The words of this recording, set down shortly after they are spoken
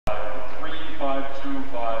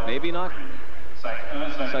Maybe not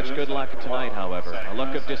such good luck tonight, however. A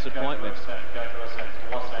look of disappointment.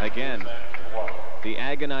 Again, the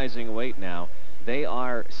agonizing wait now. They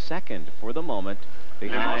are second for the moment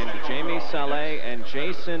behind Jean-Michel and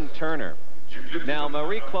Jason Turner. Now,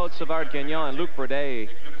 Marie-Claude Savard-Gagnon and Luc Bredet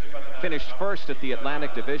finished first at the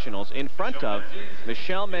Atlantic Divisionals in front of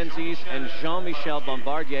Michel Menzies and Jean-Michel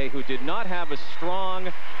Bombardier, who did not have a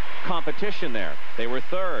strong competition there. They were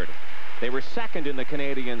third. They were second in the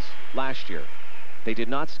Canadians last year. They did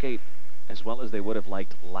not skate as well as they would have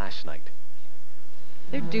liked last night.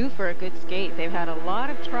 They're due for a good skate. They've had a lot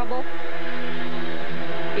of trouble.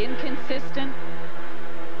 Inconsistent.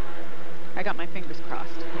 I got my fingers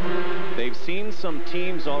crossed. They've seen some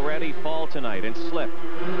teams already fall tonight and slip.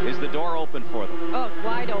 Is the door open for them? Oh,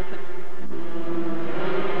 wide open.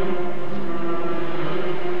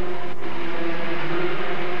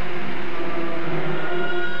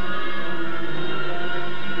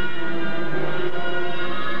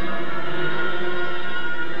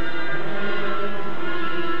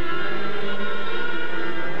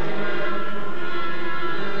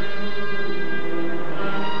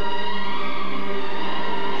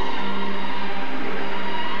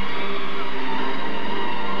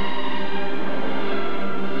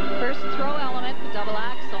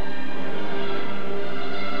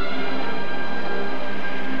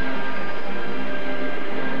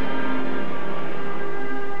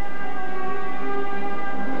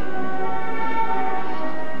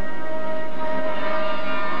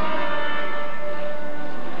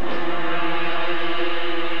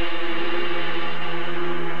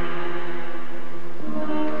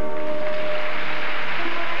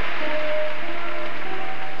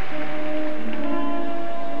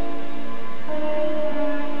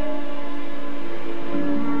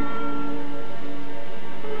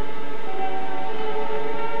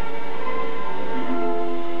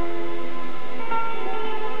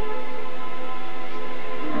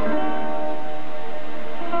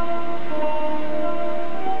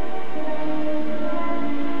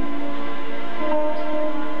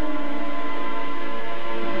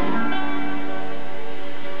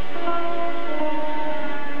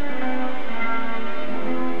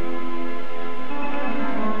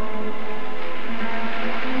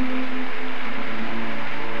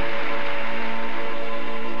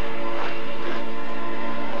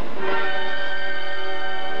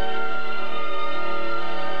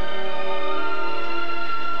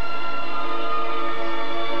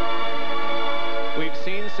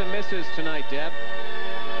 Tonight, Deb,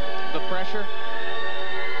 the pressure?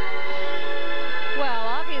 Well,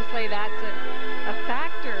 obviously that's a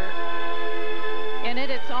factor in it.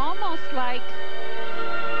 It's almost like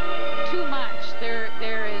too much.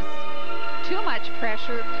 There is too much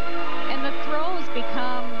pressure, and the throws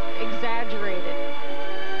become exaggerated.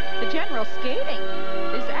 The general skating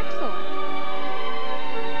is excellent.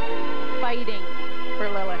 Fighting for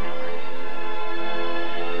Lillehammer.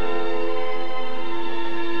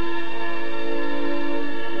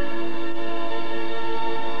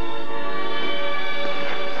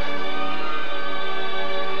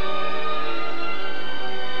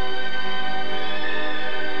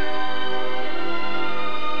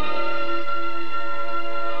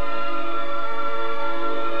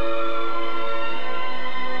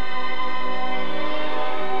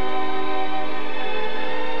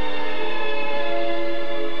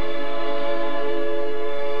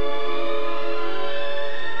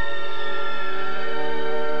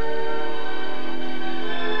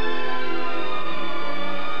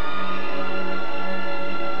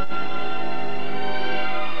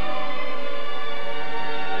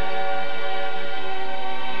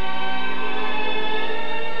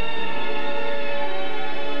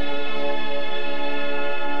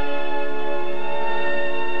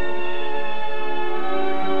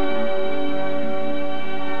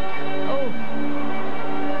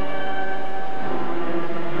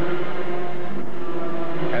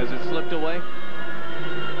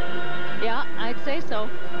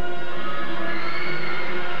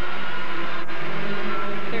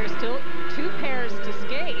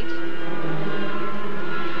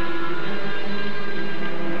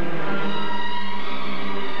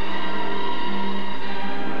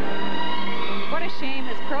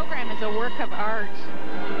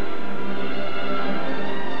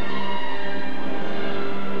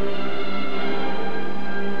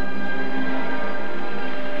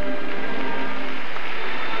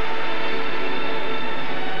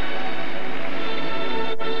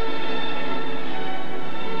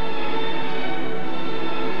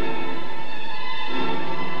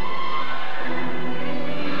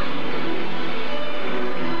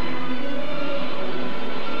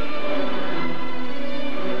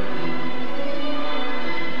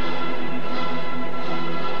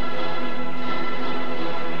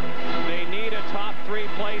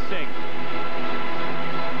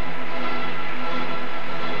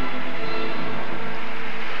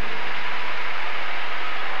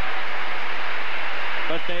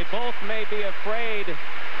 afraid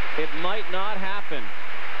it might not happen.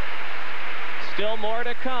 Still more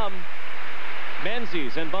to come.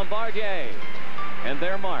 Menzies and Bombardier and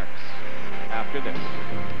their marks after this.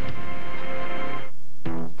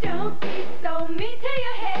 Don't be so mean to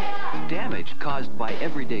your hair. Damage caused by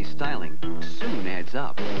everyday styling soon adds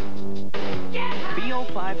up.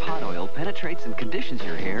 VO5 Hot Oil penetrates and conditions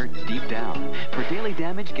your hair deep down. For daily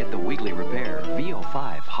damage, get the weekly repair.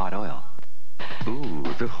 VO5 Hot Oil. Ooh,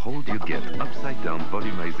 the hold you get. Upside down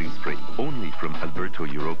volumizing spray only from Alberto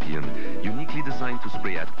European. Uniquely designed to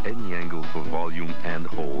spray at any angle for volume and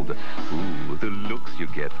hold. Ooh, the looks you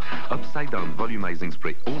get. Upside down volumizing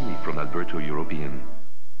spray only from Alberto European.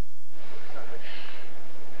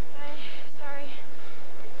 Sorry.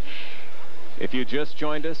 If you just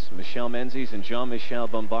joined us, Michel Menzies and Jean-Michel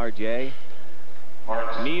Bombardier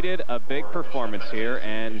needed a big performance here,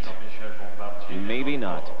 and maybe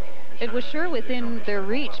not. It was sure within their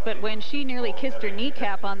reach, but when she nearly kissed her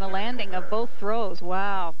kneecap on the landing of both throws,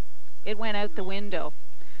 wow, it went out the window.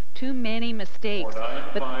 Too many mistakes.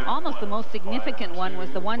 But almost the most significant one was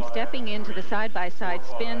the one stepping into the side-by-side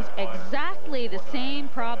spins. Exactly the same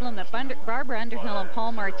problem that Barbara Underhill and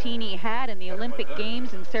Paul Martini had in the Olympic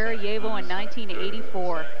Games in Sarajevo in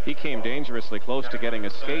 1984. He came dangerously close to getting a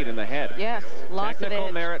skate in the head. Yes, lots of Technical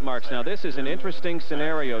edge. merit marks. Now, this is an interesting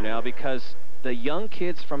scenario now because the young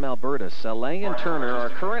kids from Alberta, Saleh and Turner, are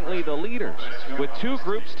currently the leaders with 2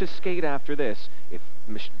 groups to skate after this. If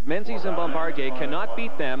Menzies and Bombardier cannot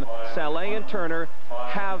beat them, Saleh and Turner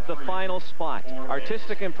have the final spot.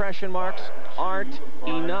 Artistic impression marks aren't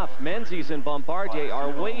enough. Menzies and Bombardier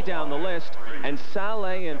are way down the list, and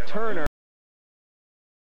Saleh and Turner